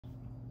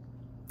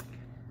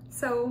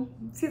So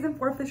season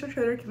 4 official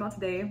trailer came out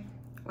today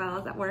while I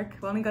was at work.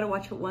 I only got to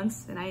watch it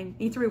once and I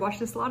need to rewatch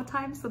this a lot of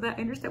times so that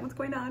I understand what's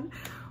going on.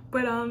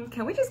 But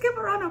can we just give a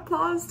round of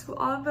applause to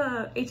all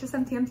the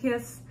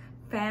HSMTMTS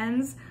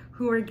fans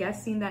who were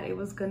guessing that it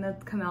was gonna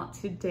come out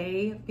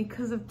today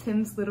because of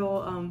Tim's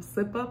little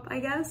slip up, I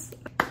guess.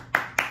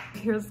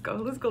 Here, let's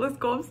go.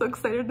 I'm so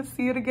excited to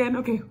see it again.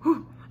 Okay,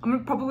 whew. I'm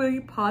gonna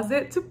probably pause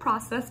it to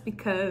process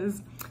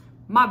because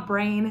my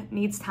brain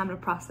needs time to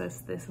process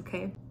this,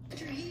 okay?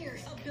 After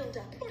years of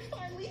build-up, we're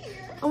finally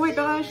here. Oh my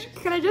gosh,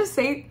 can I just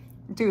say,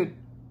 dude,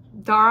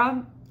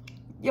 Dara,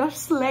 you're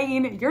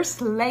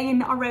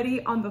slaying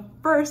already on the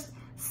first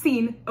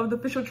scene of the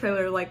official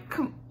trailer. Like,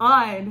 come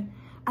on.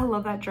 I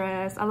love that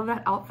dress. I love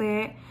that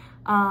outfit.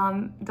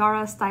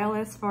 Dara,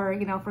 stylist for,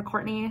 you know, for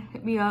Courtney,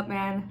 hit me up,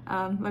 man.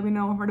 Let me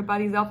know where to buy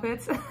these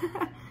outfits.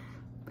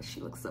 But she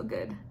looks so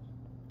good.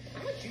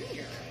 I'm a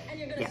junior. And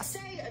you're gonna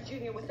stay a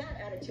junior with that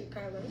attitude,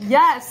 Carlos.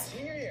 Yes.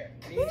 Junior year.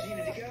 Me and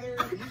Gina together,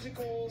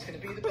 musical, it's gonna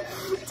be the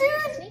best.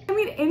 Dude, I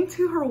mean,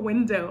 into her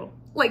window.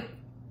 Like,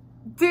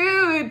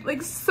 dude,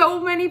 like so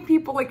many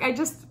people, like I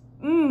just,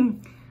 a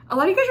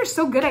lot of you guys are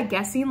so good at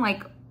guessing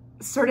like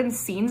certain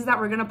scenes that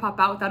were gonna pop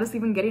out without us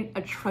even getting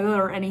a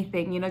trailer or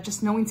anything, you know,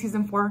 just knowing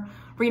season 4,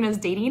 Rena's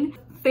dating.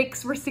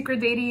 Fakes were secret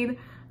dating.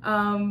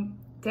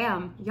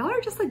 Damn, y'all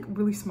are just like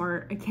really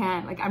smart. I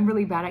can't, like I'm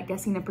really bad at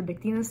guessing and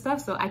predicting and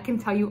stuff. So I can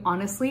tell you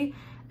honestly,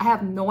 I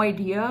have no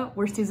idea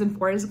where season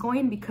 4 is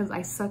going because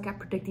I suck at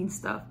predicting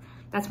stuff.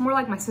 That's more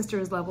like my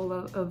sister's level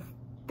of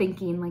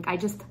thinking. Like I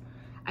just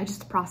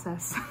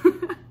process.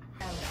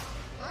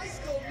 High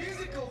School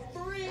Musical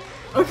 3.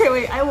 Okay,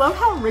 wait, I love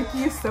how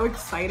Ricky is so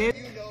excited.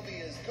 You know me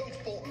as Coach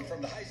Bolton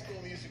from the High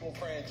School Musical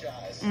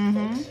franchise.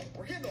 Mm-hmm. Folks,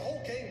 we're getting the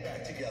whole gang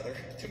back together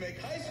to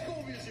make High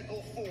School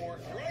Musical 4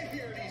 right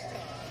here at East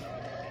High.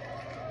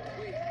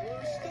 Wait,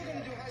 we're still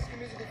gonna do High School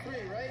Musical 3,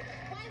 right?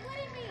 Why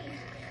wouldn't we?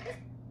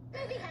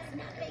 This movie has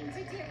nothing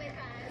to do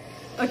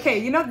with us. Okay,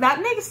 you know,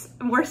 that makes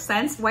more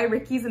sense why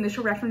Ricky's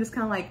initial reaction was just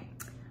kind of like,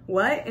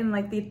 what? In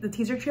like the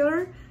teaser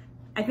trailer?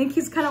 I think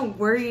he's kind of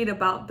worried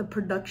about the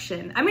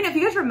production. I mean, if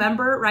you guys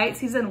remember, right,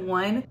 season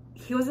 1,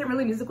 he wasn't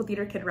really a musical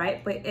theater kid,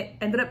 right? But it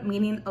ended up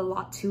meaning a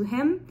lot to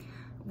him,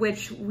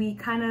 which we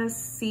kind of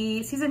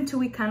see. Season 2,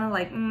 we kind of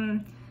like,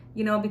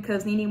 you know,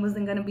 because Nene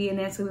wasn't gonna be in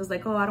it. So he was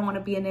like, oh, I don't want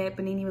to be in it.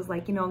 But Nene was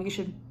like, you know, you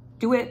should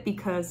do it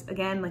because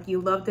again, like you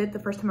loved it the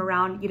first time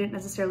around. You didn't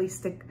necessarily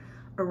stick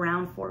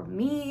around for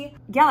me.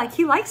 Yeah, like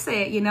he likes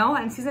it, you know?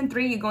 And season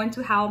 3, you go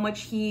into how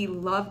much he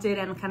loved it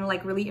and kind of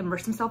like really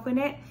immersed himself in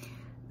it.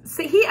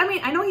 So I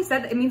mean, I know he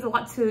said that it means a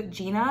lot to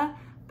Gina,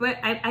 but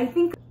I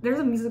think there's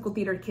a musical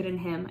theater kid in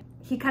him.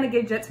 He kind of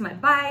gave Jet some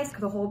advice,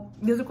 the whole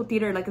musical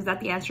theater, like, is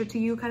that the answer to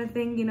you kind of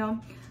thing, you know?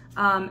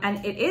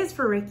 And it is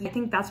for Ricky. I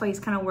think that's why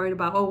he's kind of worried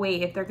about, oh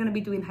wait, if they're gonna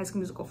be doing High School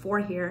Musical 4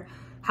 here,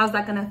 how's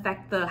that gonna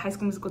affect the High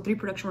School Musical 3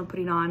 production we're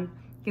putting on?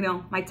 You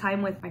know, my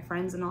time with my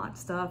friends and all that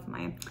stuff,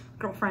 my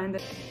girlfriend.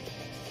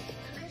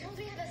 I'm told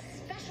we have a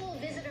special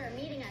visitor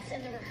meeting us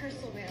in the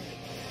rehearsal room.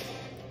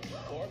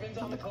 Corbin's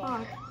on the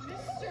clock.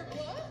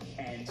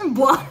 And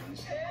blah.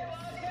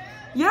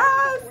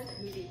 Yes!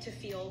 Fourth movie to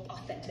feel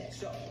authentic.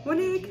 So,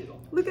 Monique,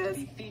 Lucas.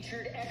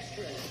 Featured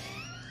extras.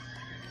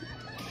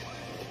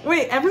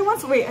 Wait, and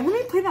let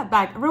me play that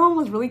back. Everyone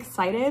was really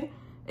excited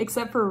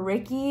except for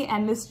Ricky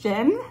and Miss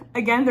Jen.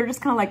 Again, they're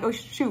just kind of like, oh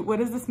shoot, what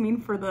does this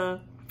mean for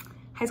the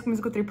High School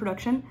Musical 3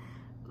 production?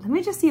 Let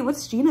me just see,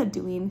 what's Gina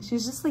doing?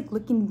 She's just like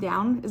looking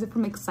down. Is it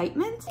from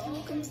excitement?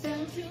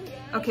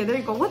 Okay, there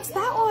you go. What's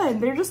that one?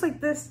 They're just like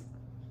this.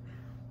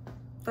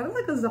 That was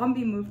like a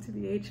zombie move to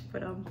the H,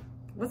 but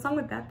what song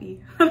would that be?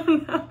 I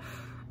don't know.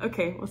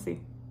 Okay, we'll see.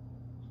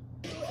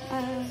 So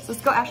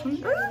let's go, Ashlyn.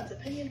 Everyone's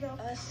opinion about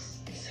us.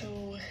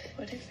 So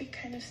what if we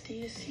kind of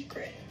stay a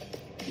secret?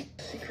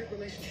 Secret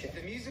relationship.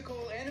 The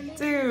musical animal.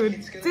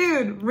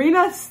 Dude,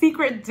 Rena's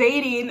secret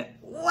dating.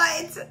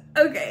 What?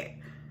 Okay.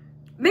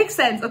 Makes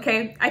sense,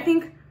 okay? I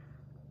think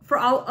for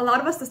a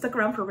lot of us that stuck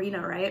around for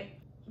Rena, right?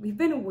 We've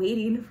been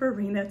waiting for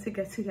Rena to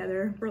get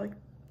together for like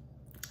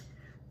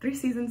 3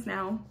 seasons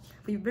now.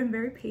 We've been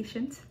very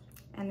patient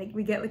and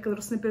we get like a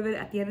little snippet of it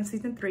at the end of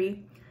season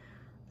 3.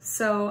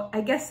 So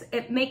I guess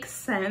it makes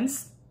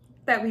sense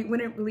that we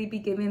wouldn't really be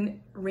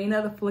giving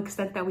Rena the full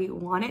extent that we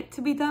want it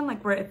to be done,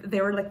 like where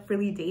they were like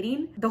really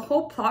dating. The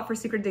whole plot for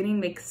secret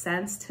dating makes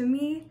sense to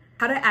me.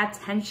 How to add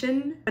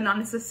tension, but not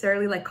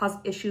necessarily like cause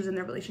issues in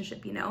their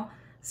relationship, you know?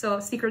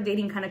 So secret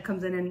dating kind of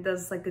comes in and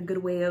does like a good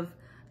way of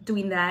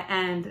doing that,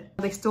 and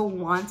they still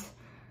want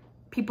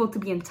people to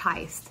be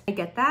enticed. I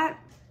get that.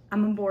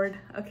 I'm on board.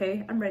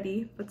 Okay, I'm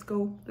ready. Let's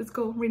go. Let's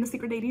go. Rena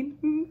secret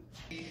dating.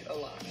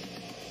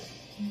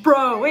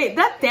 Bro, wait,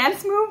 that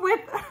dance move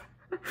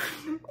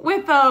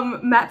with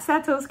Matt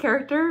Sato's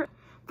character.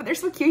 But they're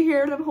so cute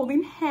here, them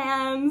holding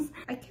hands.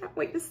 I can't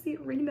wait to see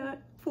Rena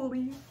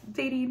fully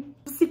dating,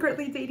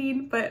 secretly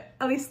dating, but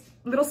at least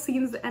little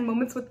scenes and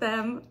moments with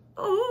them.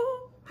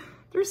 Oh,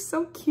 they're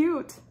so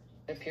cute.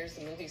 It appears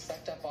the movie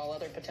sucked up all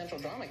other potential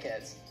drama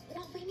kids.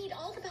 Well, we need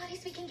all the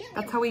bodies we can get.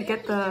 That's how we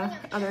get the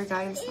other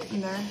guys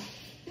in there.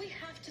 We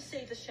have to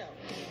save the show.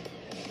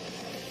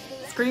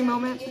 Scream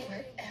moment.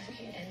 Wherever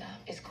you end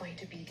up is going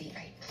to be the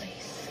right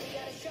place.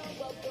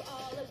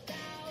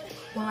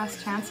 One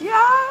last chance.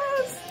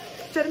 Yes!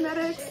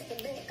 Genetics. I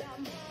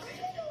don't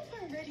know if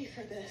I'm ready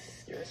for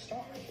this. You're a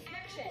star.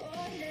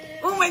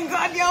 Oh my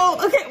god,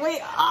 yo! Okay,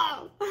 wait.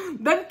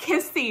 Them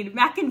kissing,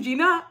 Mac and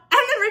Gina, and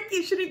then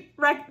Ricky shooting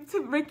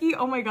to Ricky.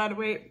 Oh my god,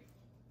 wait.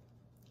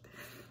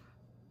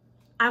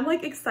 I'm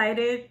like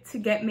excited to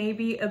get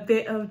maybe a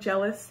bit of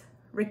jealous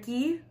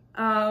Ricky,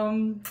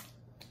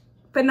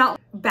 but not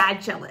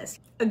bad jealous.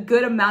 A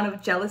good amount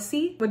of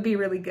jealousy would be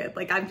really good.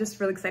 Like, I'm just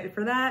really excited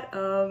for that.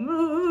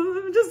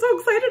 I'm just so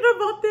excited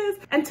about this.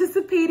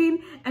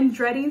 Anticipating and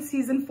dreading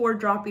season 4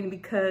 dropping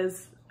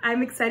because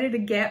I'm excited to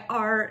get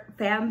our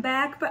fam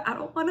back, but I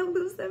don't want to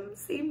lose them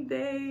same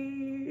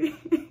day.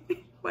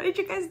 Why did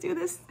you guys do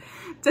this?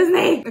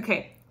 Disney!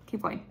 Okay,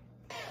 keep going.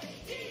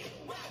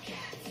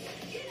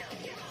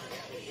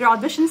 Your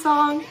audition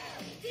song.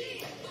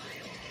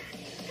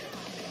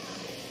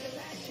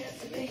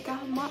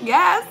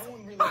 Yes! No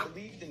one really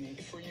believed in me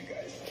before you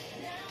guys.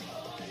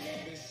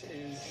 This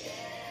is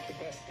the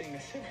best thing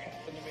that's ever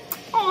happened to me.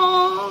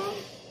 Aww.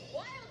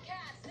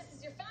 Wildcats, this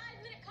is your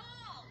 5-minute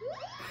call.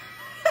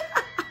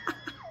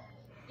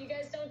 You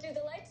guys don't do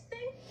the lights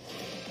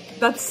thing?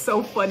 That's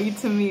so funny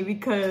to me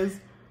because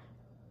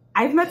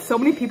I've met so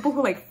many people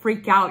who like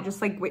freak out just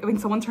like when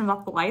someone turns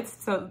off the lights.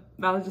 So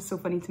that was just so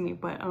funny to me.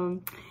 But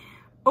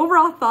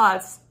overall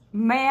thoughts,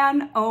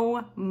 man,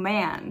 oh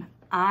man,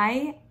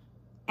 I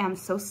am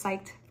so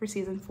psyched for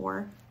season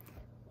 4.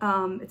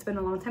 It's been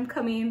a long time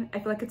coming. I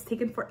feel like it's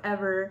taken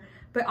forever,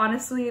 but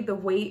honestly, the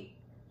wait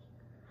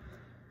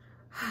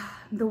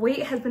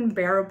has been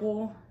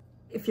bearable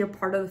if you're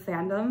part of the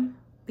fandom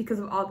because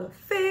of all the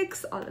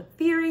fics, all the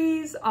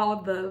theories, all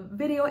the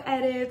video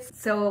edits.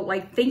 So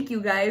like, thank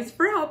you guys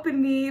for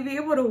helping me be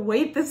able to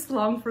wait this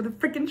long for the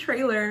freaking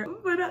trailer.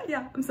 But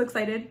yeah, I'm so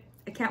excited.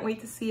 I can't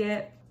wait to see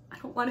it. I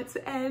don't want it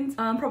to end.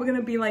 I'm probably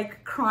gonna be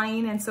like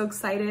crying and so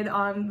excited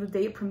on the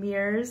day it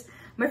premieres.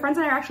 My friends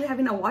and I are actually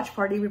having a watch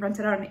party. We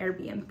rented out an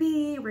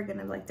Airbnb. We're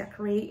gonna like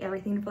decorate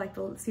everything for like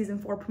the season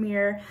 4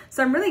 premiere.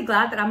 So I'm really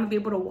glad that I'm gonna be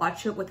able to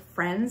watch it with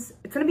friends.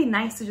 It's gonna be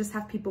nice to just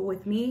have people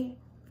with me.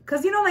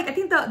 Cause you know, like I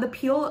think the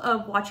appeal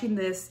of watching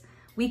this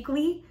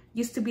weekly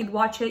used to be to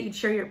watch it, you'd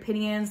share your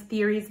opinions,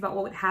 theories about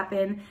what would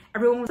happen.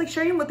 Everyone was like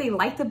sharing what they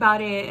liked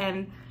about it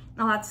and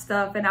all that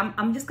stuff, and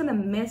I'm just gonna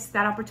miss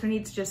that opportunity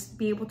to just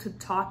be able to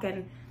talk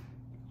and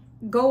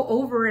go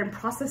over and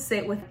process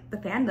it with the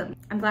fandom.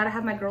 I'm glad I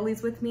have my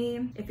girlies with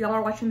me. If y'all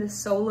are watching this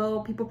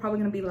solo, people are probably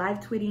gonna be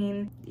live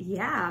tweeting.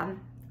 Yeah,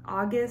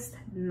 August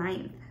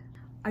 9th.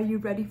 Are you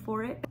ready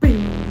for it?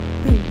 Boom,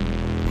 boom.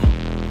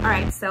 All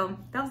right, so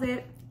that was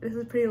it. This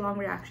was a pretty long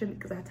reaction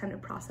because I had time to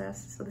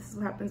process. So this is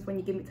what happens when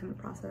you give me time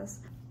to process.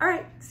 All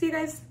right, see you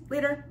guys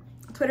later.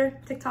 Twitter,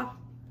 TikTok,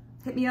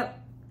 hit me up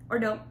or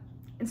don't.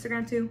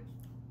 Instagram too.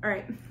 All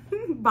right,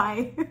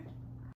 bye.